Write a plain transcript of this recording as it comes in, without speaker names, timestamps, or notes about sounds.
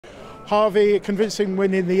Harvey, a convincing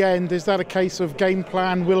win in the end. Is that a case of game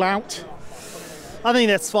plan will out? I think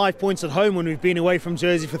that's 5 points at home when we've been away from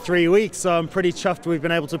Jersey for 3 weeks, so I'm pretty chuffed we've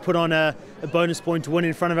been able to put on a bonus point win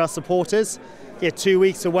in front of our supporters. Yeah, 2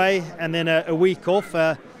 weeks away and then a week off.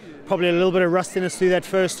 Probably a little bit of rustiness through that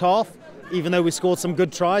first half, even though we scored some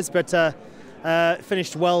good tries, but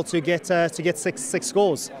finished well to get six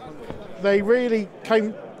scores. They really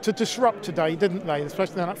came to disrupt today, didn't they,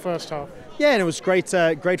 especially in that first half? Yeah, and it was great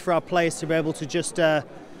for our players to be able to just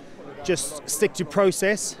stick to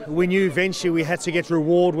process. We knew eventually we had to get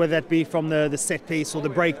reward, whether that be from the set piece or the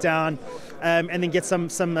breakdown, and then get some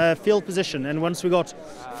field position. And once we got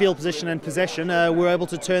field position and possession, we were able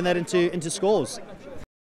to turn that into scores.